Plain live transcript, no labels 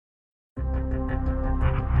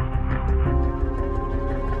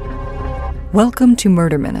Welcome to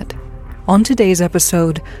Murder Minute. On today's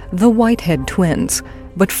episode, the Whitehead twins.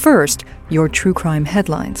 But first, your true crime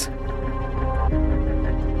headlines.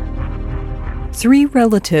 3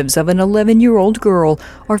 relatives of an 11-year-old girl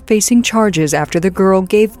are facing charges after the girl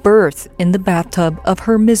gave birth in the bathtub of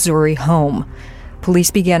her Missouri home.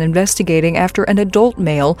 Police began investigating after an adult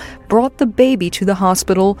male brought the baby to the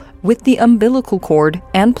hospital with the umbilical cord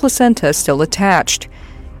and placenta still attached.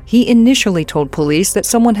 He initially told police that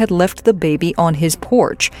someone had left the baby on his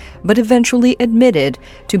porch, but eventually admitted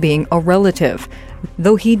to being a relative,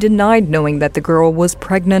 though he denied knowing that the girl was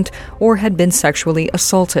pregnant or had been sexually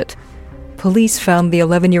assaulted. Police found the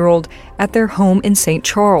 11-year-old at their home in St.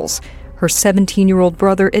 Charles. Her 17-year-old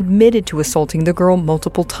brother admitted to assaulting the girl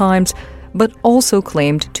multiple times, but also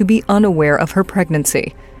claimed to be unaware of her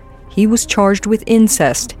pregnancy. He was charged with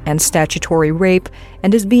incest and statutory rape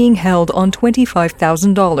and is being held on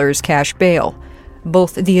 $25,000 cash bail.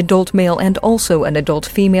 Both the adult male and also an adult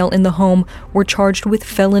female in the home were charged with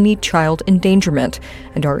felony child endangerment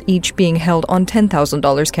and are each being held on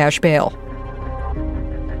 $10,000 cash bail.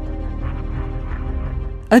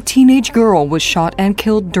 A teenage girl was shot and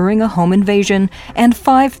killed during a home invasion, and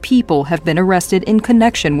 5 people have been arrested in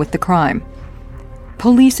connection with the crime.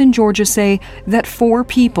 Police in Georgia say that 4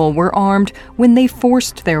 people were armed when they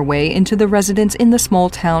forced their way into the residence in the small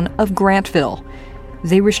town of Grantville.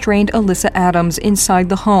 They restrained Alyssa Adams inside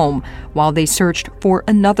the home while they searched for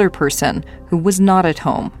another person who was not at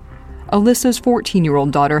home. Alyssa's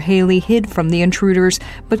 14-year-old daughter Haley hid from the intruders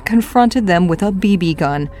but confronted them with a BB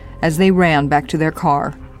gun as they ran back to their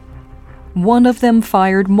car. One of them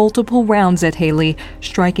fired multiple rounds at Haley,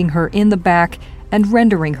 striking her in the back and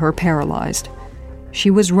rendering her paralyzed. She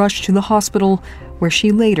was rushed to the hospital, where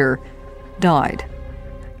she later died.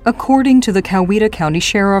 According to the Coweta County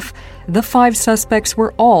Sheriff, the 5 suspects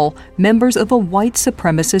were all members of a white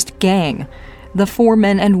supremacist gang. The 4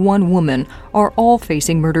 men and 1 woman are all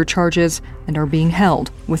facing murder charges and are being held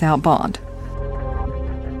without bond.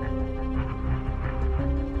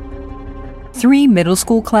 3 middle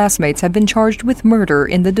school classmates have been charged with murder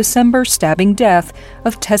in the December stabbing death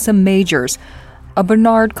of Tessa Majors, a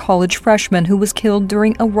Bernard College freshman who was killed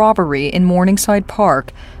during a robbery in Morningside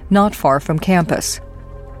Park, not far from campus.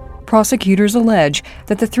 Prosecutors allege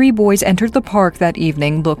that the 3 boys entered the park that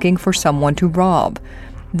evening looking for someone to rob.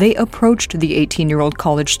 They approached the 18-year-old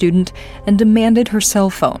college student and demanded her cell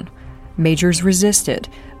phone. Majors resisted,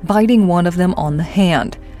 biting one of them on the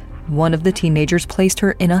hand. One of the teenagers placed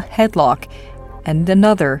her in a headlock, and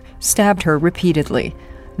another stabbed her repeatedly.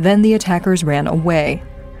 Then the attackers ran away.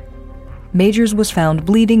 Majors was found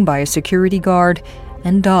bleeding by a security guard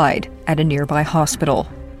and died at a nearby hospital.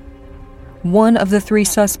 One of the 3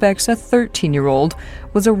 suspects, a 13-year-old,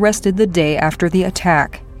 was arrested the day after the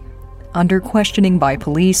attack. Under questioning by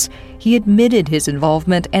police, he admitted his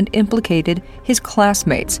involvement and implicated his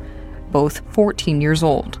classmates, both 14 years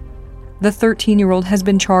old. The 13-year-old has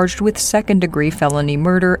been charged with second-degree felony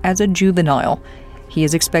murder as a juvenile. He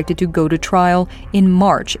is expected to go to trial in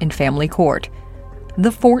March in family court. The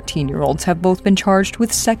 14-year-olds have both been charged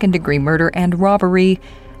with second-degree murder and robbery,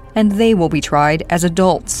 and they will be tried as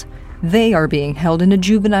adults. They are being held in a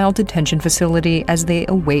juvenile detention facility as they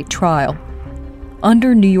await trial.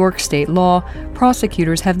 Under New York state law,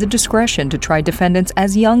 prosecutors have the discretion to try defendants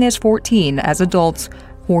as young as 14 as adults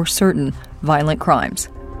for certain violent crimes.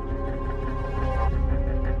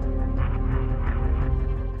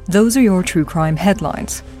 Those are your true crime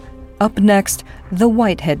headlines. Up next, the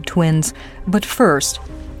Whitehead twins. But first,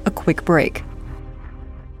 a quick break.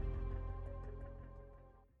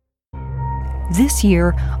 This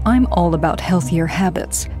year, I'm all about healthier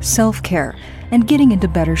habits, self-care, and getting into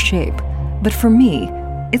better shape. But for me,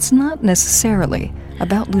 it's not necessarily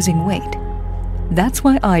about losing weight. That's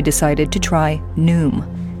why I decided to try Noom.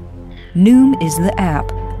 Noom is the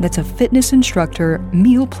app that's a fitness instructor,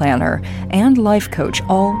 meal planner, and life coach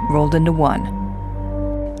all rolled into one.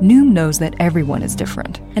 Noom knows that everyone is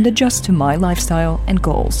different and adjusts to my lifestyle and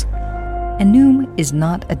goals. And Noom is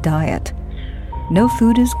not a diet. No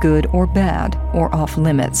food is good or bad or off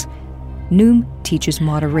limits. Noom teaches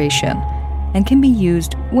moderation and can be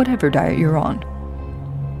used whatever diet you're on.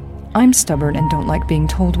 I'm stubborn and don't like being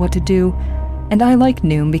told what to do, and I like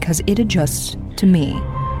Noom because it adjusts to me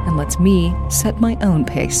and lets me set my own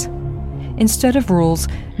pace. Instead of rules,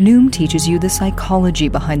 Noom teaches you the psychology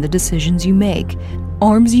behind the decisions you make,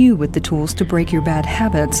 arms you with the tools to break your bad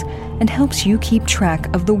habits, and helps you keep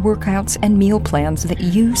track of the workouts and meal plans that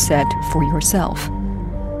you set for yourself.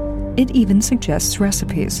 It even suggests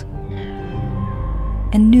recipes.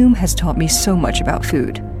 And Noom has taught me so much about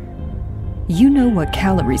food. You know what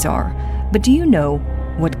calories are, but do you know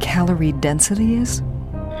what calorie density is?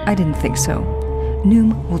 I didn't think so.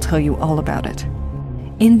 Noom will tell you all about it.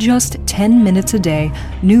 In just 10 minutes a day,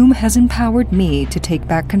 Noom has empowered me to take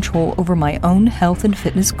back control over my own health and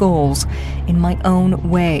fitness goals in my own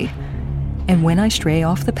way. And when I stray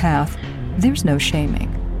off the path, there's no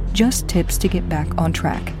shaming, just tips to get back on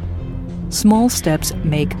track. Small steps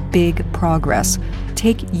make big progress.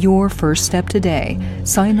 Take your first step today.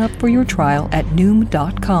 Sign up for your trial at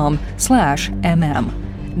noom.com/mm.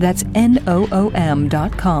 That's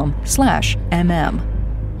NOOM.com/mm.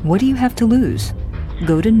 What do you have to lose?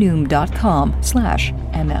 Go to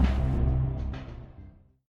noom.com/mm.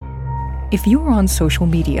 If you're on social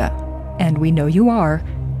media, and we know you are,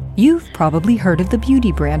 you've probably heard of the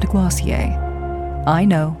beauty brand Glossier. I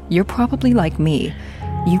know, you're probably like me.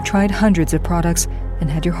 You've tried hundreds of products and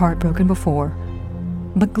had your heart broken before.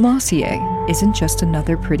 But Glossier isn't just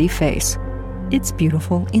another pretty face. It's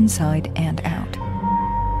beautiful inside and out.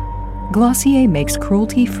 Glossier makes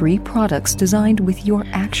cruelty-free products designed with your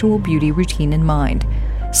actual beauty routine in mind.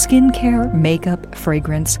 Skincare, makeup,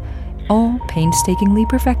 fragrance, all painstakingly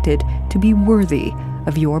perfected to be worthy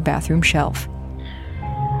of your bathroom shelf.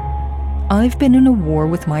 I've been in a war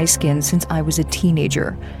with my skin since I was a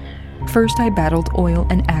teenager. First, I battled oil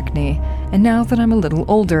and acne, and now that I'm a little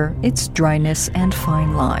older, it's dryness and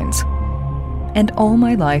fine lines. And all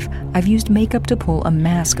my life, I've used makeup to pull a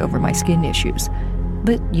mask over my skin issues.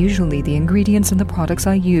 But usually the ingredients in the products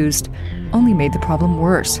I used only made the problem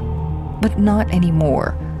worse. But not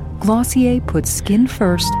anymore. Glossier puts skin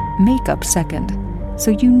first, makeup second. So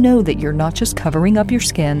you know that you're not just covering up your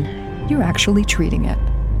skin, you're actually treating it.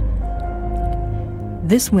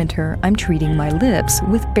 This winter, I'm treating my lips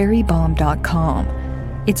with berrybalm.com.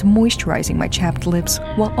 It's moisturizing my chapped lips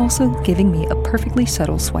while also giving me a perfectly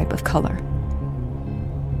subtle swipe of color.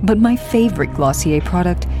 But my favorite Glossier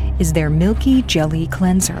product is their Milky Jelly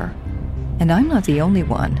Cleanser. And I'm not the only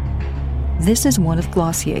one. This is one of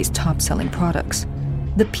Glossier's top-selling products.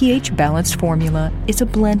 The pH-balanced formula is a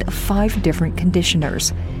blend of 5 different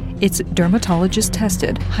conditioners. It's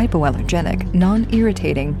dermatologist-tested, hypoallergenic,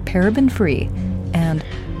 non-irritating, paraben-free, and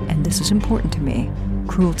this is important to me,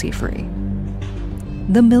 cruelty-free.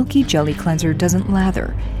 The Milky Jelly Cleanser doesn't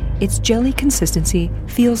lather. Its jelly consistency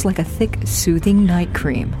feels like a thick, soothing night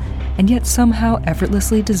cream, and yet somehow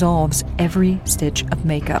effortlessly dissolves every stitch of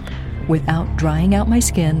makeup without drying out my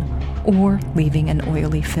skin or leaving an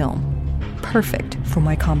oily film. Perfect for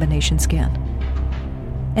my combination skin.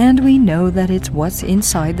 And we know that it's what's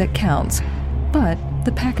inside that counts, but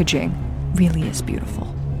the packaging really is beautiful.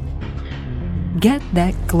 Get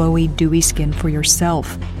that glowy, dewy skin for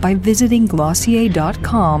yourself by visiting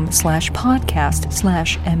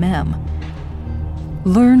glossier.com/podcast/mm.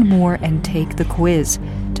 Learn more and take the quiz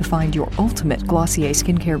to find your ultimate Glossier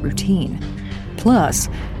skincare routine. Plus,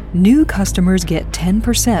 new customers get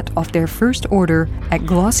 10% off their first order at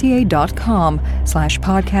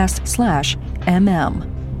glossier.com/podcast/mm.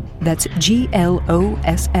 That's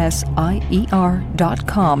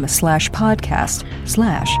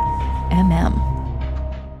glossier.com/podcast/mm.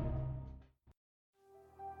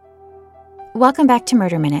 Welcome back to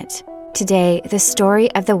Murder Minute. Today, the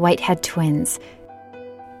story of the Whitehead twins.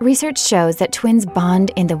 Research shows that twins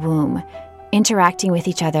bond in the womb, interacting with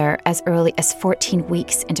each other as early as 14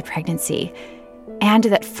 weeks into pregnancy, and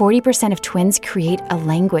that 40% of twins create a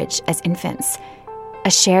language as infants,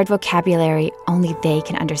 a shared vocabulary only they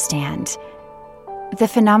can understand. The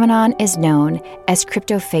phenomenon is known as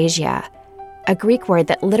cryptophagia, a Greek word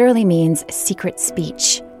that literally means secret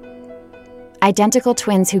speech. Identical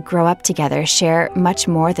twins who grow up together share much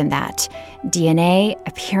more than that: DNA,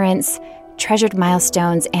 appearance, treasured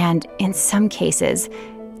milestones, and, in some cases,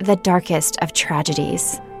 the darkest of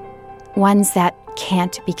tragedies. Ones that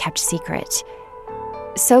can't be kept secret.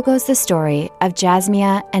 So goes the story of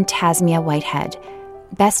Jasmia and Tasmia Whitehead,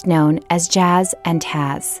 best known as Jazz and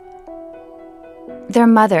Taz. Their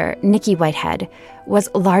mother, Nikki Whitehead, was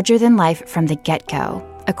larger than life from the get-go,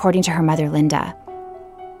 according to her mother, Linda.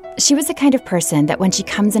 She was the kind of person that when she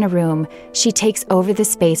comes in a room, she takes over the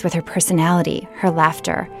space with her personality, her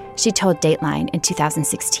laughter, she told Dateline in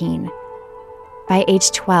 2016. By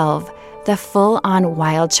age 12, the full-on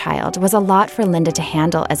wild child was a lot for Linda to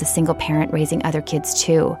handle as a single parent raising other kids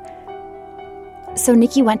too. So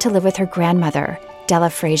Nikki went to live with her grandmother, Della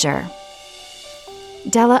Frazier.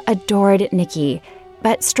 Della adored Nikki,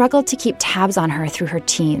 but struggled to keep tabs on her through her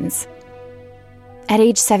teens. At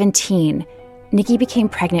age 17, Nikki became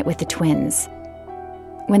pregnant with the twins.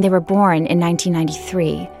 When they were born in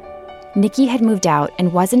 1993, Nikki had moved out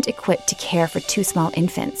and wasn't equipped to care for 2 small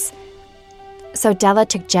infants. So Della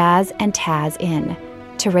took Jazz and Taz in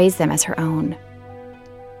to raise them as her own.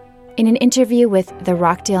 In an interview with the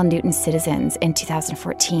Rockdale Newton Citizens in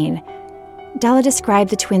 2014, Della described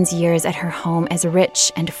the twins' years at her home as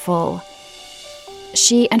rich and full.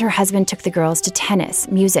 She and her husband took the girls to tennis,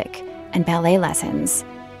 music, and ballet lessons.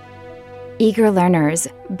 Eager learners,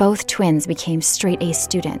 both twins became straight-A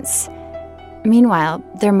students. Meanwhile,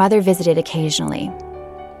 their mother visited occasionally.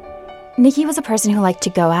 Nikki was a person who liked to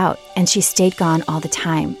go out, and she stayed gone all the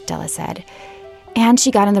time, Della said. And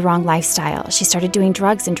she got in the wrong lifestyle. She started doing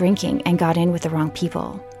drugs and drinking and got in with the wrong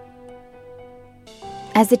people.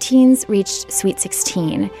 As the teens reached Sweet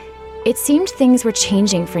 16, it seemed things were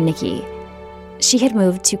changing for Nikki. She had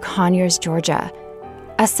moved to Conyers, Georgia,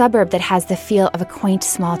 a suburb that has the feel of a quaint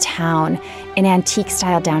small town, an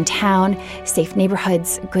antique-style downtown, safe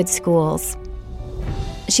neighborhoods, good schools.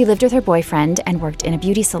 She lived with her boyfriend and worked in a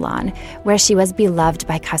beauty salon, where she was beloved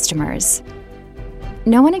by customers.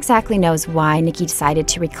 No one exactly knows why Nikki decided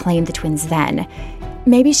to reclaim the twins then.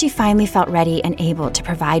 Maybe she finally felt ready and able to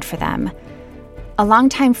provide for them. A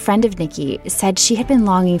longtime friend of Nikki said she had been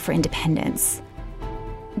longing for independence.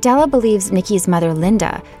 Della believes Nikki's mother,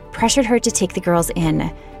 Linda, pressured her to take the girls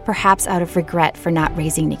in, perhaps out of regret for not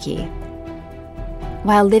raising Nikki.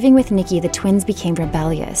 While living with Nikki, the twins became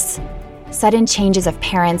rebellious. Sudden changes of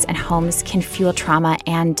parents and homes can fuel trauma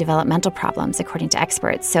and developmental problems, according to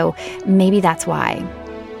experts, so maybe that's why.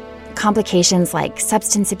 Complications like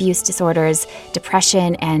substance abuse disorders,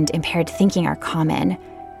 depression, and impaired thinking are common.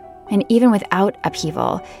 And even without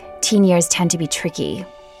upheaval, teen years tend to be tricky.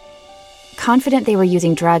 Confident they were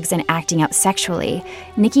using drugs and acting out sexually,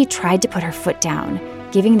 Nikki tried to put her foot down,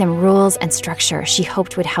 giving them rules and structure she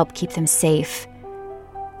hoped would help keep them safe.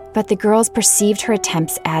 But the girls perceived her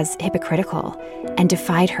attempts as hypocritical and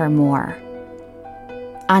defied her more.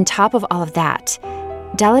 On top of all of that,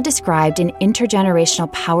 Della described an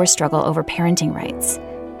intergenerational power struggle over parenting rights.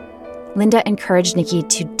 Linda encouraged Nikki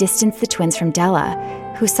to distance the twins from Della,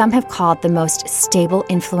 who some have called the most stable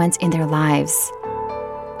influence in their lives.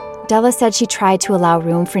 Della said she tried to allow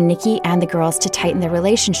room for Nikki and the girls to tighten their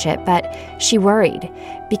relationship, but she worried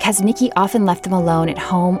because Nikki often left them alone at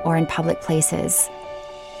home or in public places.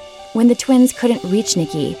 When the twins couldn't reach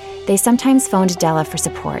Nikki, they sometimes phoned Della for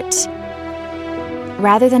support.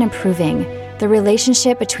 Rather than improving, the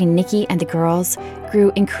relationship between Nikki and the girls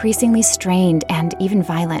grew increasingly strained and even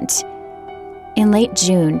violent. In late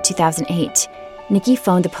June 2008, Nikki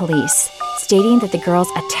phoned the police, stating that the girls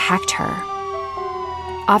attacked her.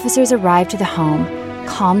 Officers arrived to the home,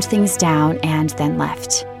 calmed things down, and then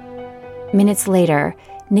left. Minutes later,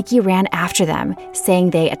 Nikki ran after them,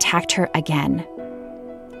 saying they attacked her again.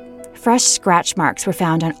 Fresh scratch marks were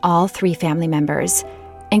found on all three family members,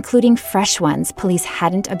 including fresh ones police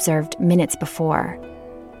hadn't observed minutes before.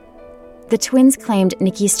 The twins claimed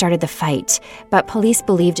Nikki started the fight, but police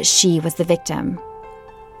believed she was the victim.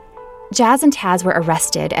 Jazz and Taz were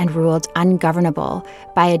arrested and ruled ungovernable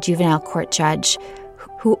by a juvenile court judge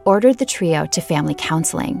who ordered the trio to family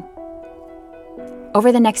counseling.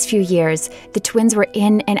 Over the next few years, the twins were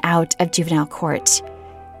in and out of juvenile court.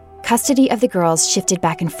 Custody of the girls shifted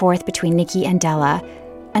back and forth between Nikki and Della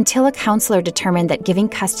until a counselor determined that giving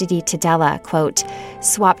custody to Della, quote,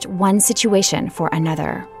 swapped one situation for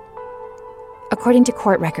another. According to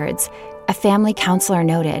court records, a family counselor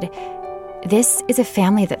noted, "This is a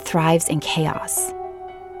family that thrives in chaos."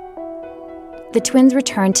 The twins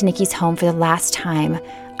returned to Nikki's home for the last time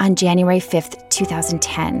on January 5th,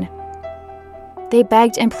 2010. They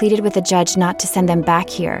begged and pleaded with the judge not to send them back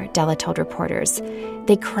here, Della told reporters.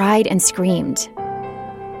 They cried and screamed.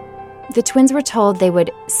 The twins were told they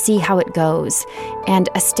would see how it goes, and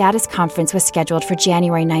a status conference was scheduled for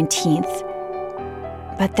January 19th.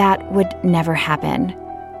 But that would never happen.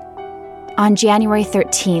 On January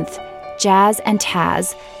 13th, Jazz and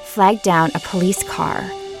Taz flagged down a police car.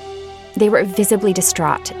 They were visibly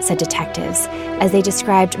distraught, said detectives, as they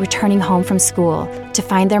described returning home from school to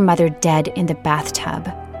find their mother dead in the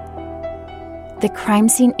bathtub. The crime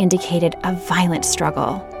scene indicated a violent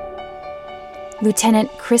struggle. Lieutenant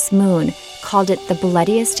Chris Moon called it the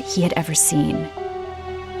bloodiest he had ever seen.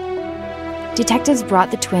 Detectives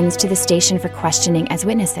brought the twins to the station for questioning as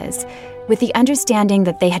witnesses, with the understanding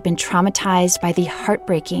that they had been traumatized by the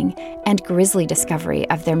heartbreaking and grisly discovery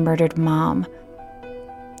of their murdered mom.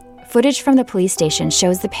 Footage from the police station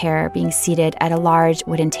shows the pair being seated at a large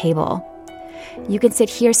wooden table. "You can sit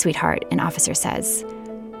here, sweetheart," an officer says.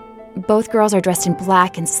 Both girls are dressed in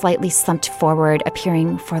black and slightly slumped forward,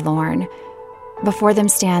 appearing forlorn. Before them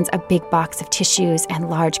stands a big box of tissues and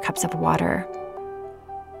large cups of water.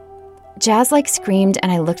 Jazz screamed, and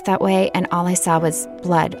I looked that way, and all I saw was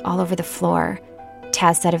blood all over the floor,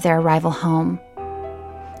 Taz said of their arrival home.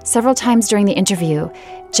 Several times during the interview,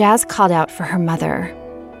 Jazz called out for her mother.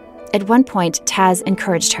 At one point, Taz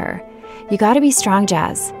encouraged her. "You gotta be strong,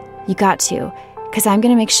 Jazz. You got to, because I'm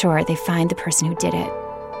gonna make sure they find the person who did it."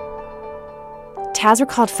 Taz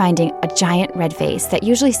recalled finding a giant red vase that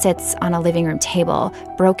usually sits on a living room table,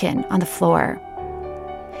 broken on the floor.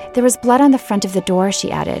 "There was blood on the front of the door,"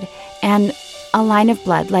 she added, "and a line of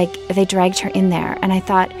blood, like they dragged her in there, and I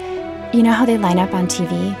thought, you know how they line up on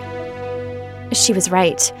TV?" She was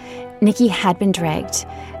right. Nikki had been dragged,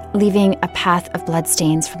 leaving a path of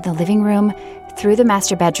bloodstains from the living room, through the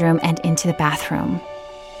master bedroom, and into the bathroom.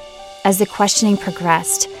 As the questioning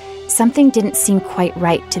progressed, something didn't seem quite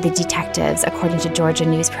right to the detectives, according to Georgia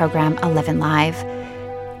news program 11 Live.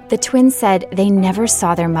 The twins said they never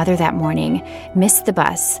saw their mother that morning, missed the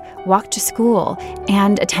bus, walked to school,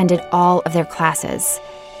 and attended all of their classes.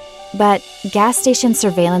 But gas station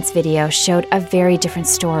surveillance video showed a very different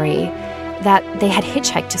story, that they had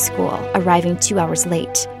hitchhiked to school, arriving 2 hours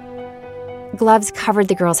late. Gloves covered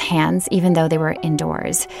the girls' hands, even though they were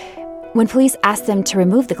indoors. When police asked them to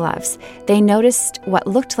remove the gloves, they noticed what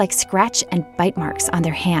looked like scratch and bite marks on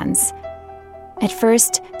their hands. At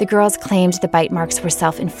first, the girls claimed the bite marks were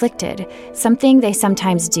self-inflicted, something they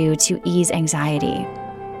sometimes do to ease anxiety.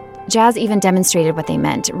 Jazz even demonstrated what they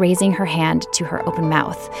meant, raising her hand to her open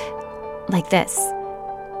mouth, like this.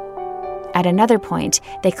 At another point,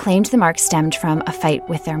 they claimed the marks stemmed from a fight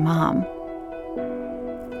with their mom.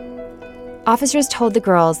 Officers told the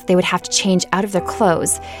girls they would have to change out of their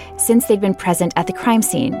clothes since they'd been present at the crime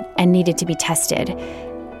scene and needed to be tested.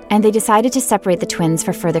 And they decided to separate the twins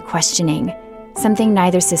for further questioning, something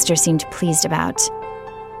neither sister seemed pleased about.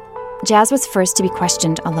 Jazz was first to be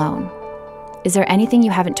questioned alone. "Is there anything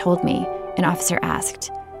you haven't told me?" an officer asked.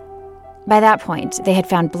 By that point, they had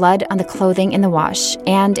found blood on the clothing in the wash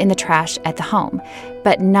and in the trash at the home,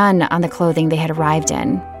 but none on the clothing they had arrived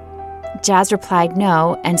in. Jazz replied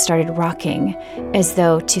no and started rocking, as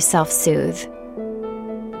though to self-soothe.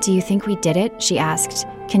 "Do you think we did it?" she asked,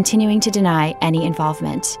 continuing to deny any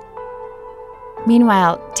involvement.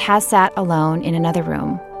 Meanwhile, Taz sat alone in another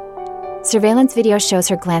room. Surveillance video shows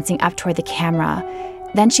her glancing up toward the camera.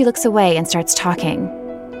 Then she looks away and starts talking.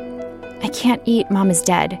 "I can't eat, Mom is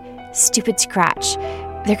dead. Stupid scratch.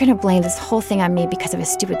 They're gonna blame this whole thing on me because of a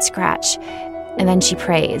stupid scratch." And then she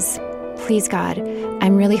prays, "Please, God,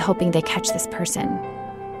 I'm really hoping they catch this person."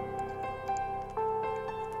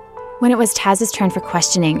 When it was Taz's turn for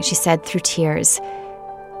questioning, she said through tears,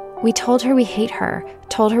 "We told her we hate her,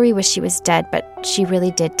 told her we wish she was dead, but she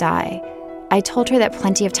really did die. I told her that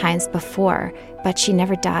plenty of times before, but she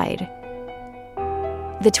never died."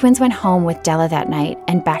 The twins went home with Della that night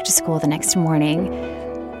and back to school the next morning.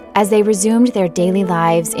 As they resumed their daily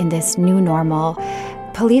lives in this new normal,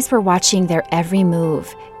 police were watching their every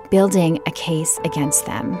move, building a case against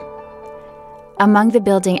them. Among the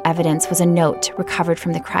building evidence was a note recovered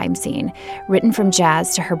from the crime scene, written from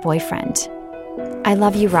Jazz to her boyfriend. "I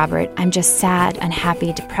love you, Robert. I'm just sad,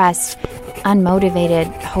 unhappy, depressed,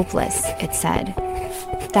 unmotivated, hopeless," it said.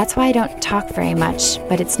 "That's why I don't talk very much,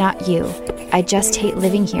 but it's not you. I just hate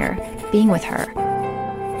living here, being with her."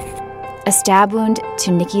 A stab wound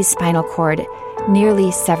to Nikki's spinal cord,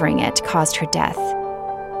 nearly severing it, caused her death.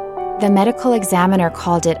 The medical examiner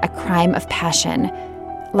called it a crime of passion,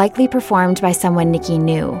 likely performed by someone Nikki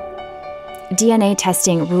knew. DNA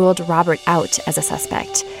testing ruled Robert out as a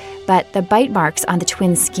suspect, but the bite marks on the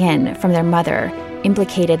twins' skin from their mother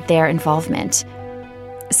implicated their involvement.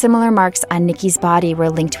 Similar marks on Nikki's body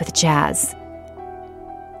were linked with Jazz.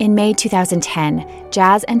 In May 2010,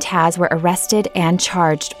 Jazz and Taz were arrested and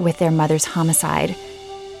charged with their mother's homicide.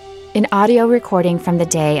 An audio recording from the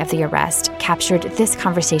day of the arrest captured this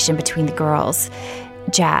conversation between the girls.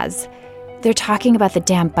 Jazz: "They're talking about the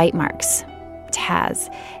damn bite marks." Taz: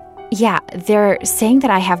 "Yeah, they're saying that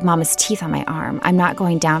I have Mama's teeth on my arm. I'm not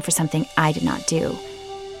going down for something I did not do."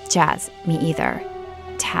 Jazz: "Me either."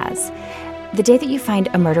 Taz: "The day that you find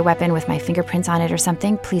a murder weapon with my fingerprints on it or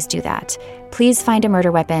something, please do that. Please find a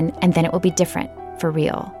murder weapon, and then it will be different, for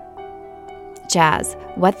real." Jazz: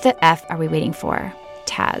 "What the F are we waiting for?"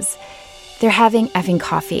 Taz: "They're having effing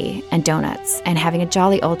coffee and donuts and having a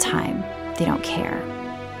jolly old time. They don't care."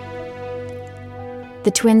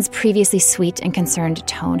 The twins' previously sweet and concerned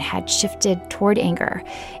tone had shifted toward anger.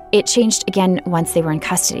 It changed again once they were in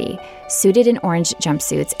custody, suited in orange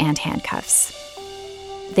jumpsuits and handcuffs.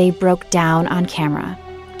 They broke down on camera,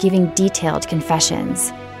 giving detailed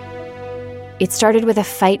confessions. It started with a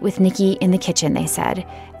fight with Nikki in the kitchen, they said,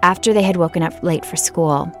 after they had woken up late for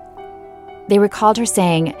school. They recalled her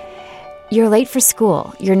saying, "You're late for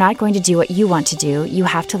school. You're not going to do what you want to do. You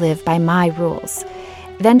have to live by my rules."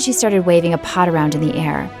 Then she started waving a pot around in the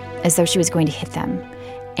air, as though she was going to hit them,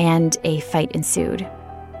 and a fight ensued.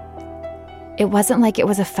 It wasn't like it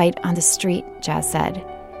was a fight on the street, Jazz said.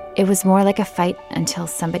 It was more like a fight until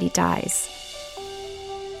somebody dies.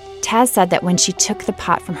 Taz said that when she took the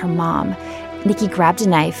pot from her mom, Nikki grabbed a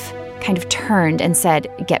knife, kind of turned and said,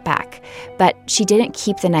 "Get back," but she didn't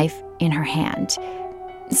keep the knife in her hand.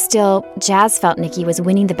 Still, Jazz felt Nikki was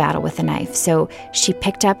winning the battle with the knife, so she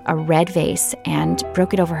picked up a red vase and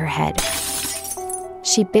broke it over her head.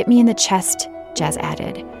 "She bit me in the chest," Jazz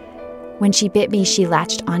added. "When she bit me, she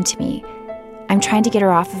latched onto me. I'm trying to get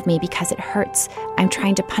her off of me because it hurts. I'm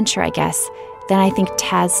trying to punch her, I guess. Then I think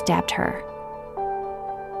Taz stabbed her."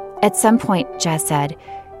 At some point, Jazz said,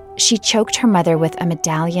 she choked her mother with a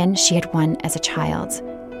medallion she had won as a child.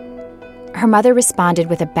 Her mother responded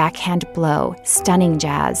with a backhand blow, stunning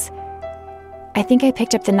Jazz. "I think I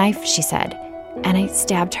picked up the knife," she said, "and I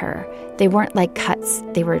stabbed her. They weren't like cuts,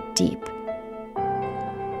 they were deep."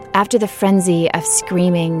 After the frenzy of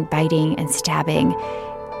screaming, biting, and stabbing,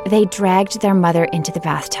 they dragged their mother into the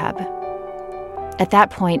bathtub. At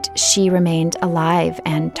that point, she remained alive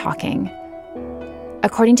and talking.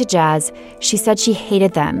 According to Jazz, she said she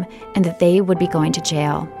hated them and that they would be going to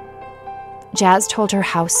jail. Jazz told her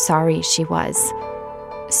how sorry she was.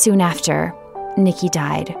 Soon after, Nikki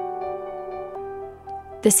died.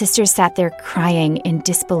 The sisters sat there crying in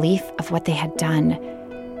disbelief of what they had done.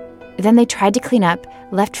 Then they tried to clean up,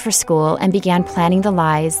 left for school, and began planning the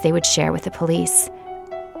lies they would share with the police.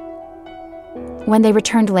 When they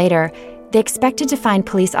returned later, they expected to find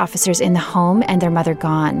police officers in the home and their mother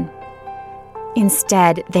gone.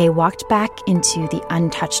 Instead, they walked back into the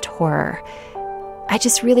untouched horror. "I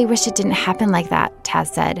just really wish it didn't happen like that," Taz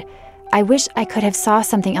said. "I wish I could have saw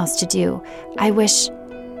something else to do. I wish...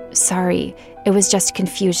 Sorry, it was just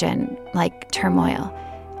confusion, like turmoil.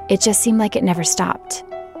 It just seemed like it never stopped."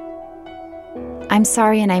 "I'm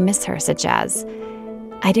sorry and I miss her," said Jazz.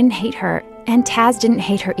 "I didn't hate her, and Taz didn't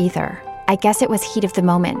hate her either. I guess it was heat of the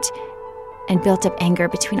moment and built up anger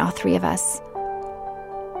between all three of us."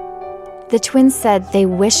 The twins said they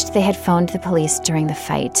wished they had phoned the police during the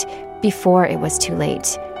fight, before it was too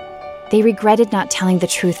late. They regretted not telling the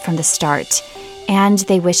truth from the start, and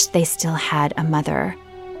they wished they still had a mother.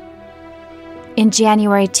 In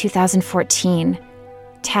January 2014,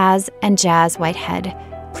 Taz and Jazz Whitehead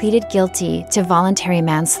pleaded guilty to voluntary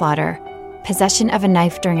manslaughter, possession of a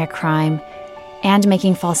knife during a crime, and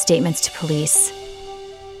making false statements to police.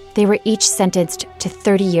 They were each sentenced to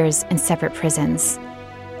 30 years in separate prisons.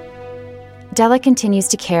 Della continues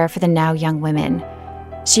to care for the now young women.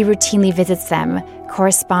 She routinely visits them,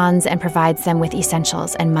 corresponds, and provides them with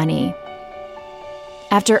essentials and money.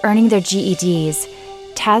 After earning their GEDs,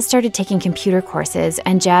 Taz started taking computer courses,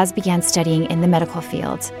 and Jazz began studying in the medical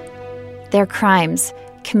field. Their crimes,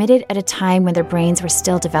 committed at a time when their brains were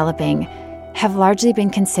still developing, have largely been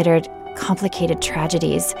considered complicated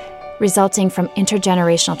tragedies, resulting from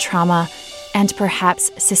intergenerational trauma and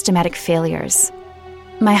perhaps systematic failures.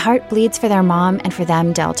 "My heart bleeds for their mom and for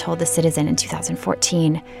them," Dell told The Citizen in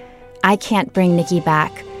 2014. "I can't bring Nikki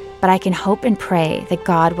back, but I can hope and pray that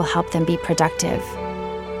God will help them be productive."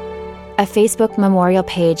 A Facebook memorial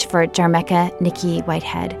page for Jarmeka Nikki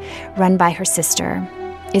Whitehead, run by her sister,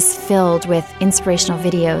 is filled with inspirational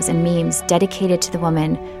videos and memes dedicated to the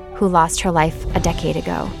woman who lost her life a decade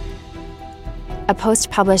ago. A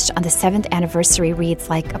post published on the 7th anniversary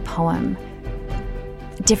reads like a poem.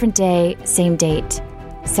 "Different day, same date.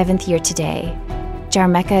 7th year today.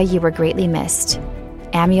 Jarmeka, you were greatly missed.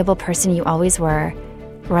 Amiable person you always were.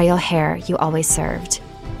 Royal hair you always served.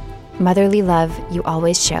 Motherly love you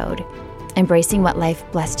always showed. Embracing what life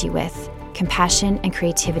blessed you with. Compassion and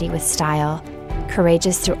creativity with style.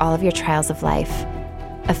 Courageous through all of your trials of life.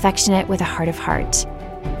 Affectionate with a heart of heart.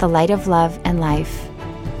 The light of love and life.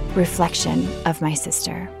 Reflection of my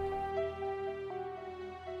sister."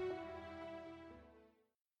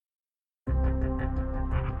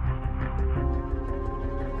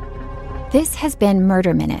 This has been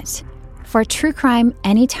Murder Minute. For true crime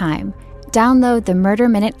anytime, download the Murder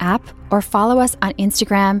Minute app or follow us on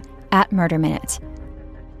Instagram @Murder Minute.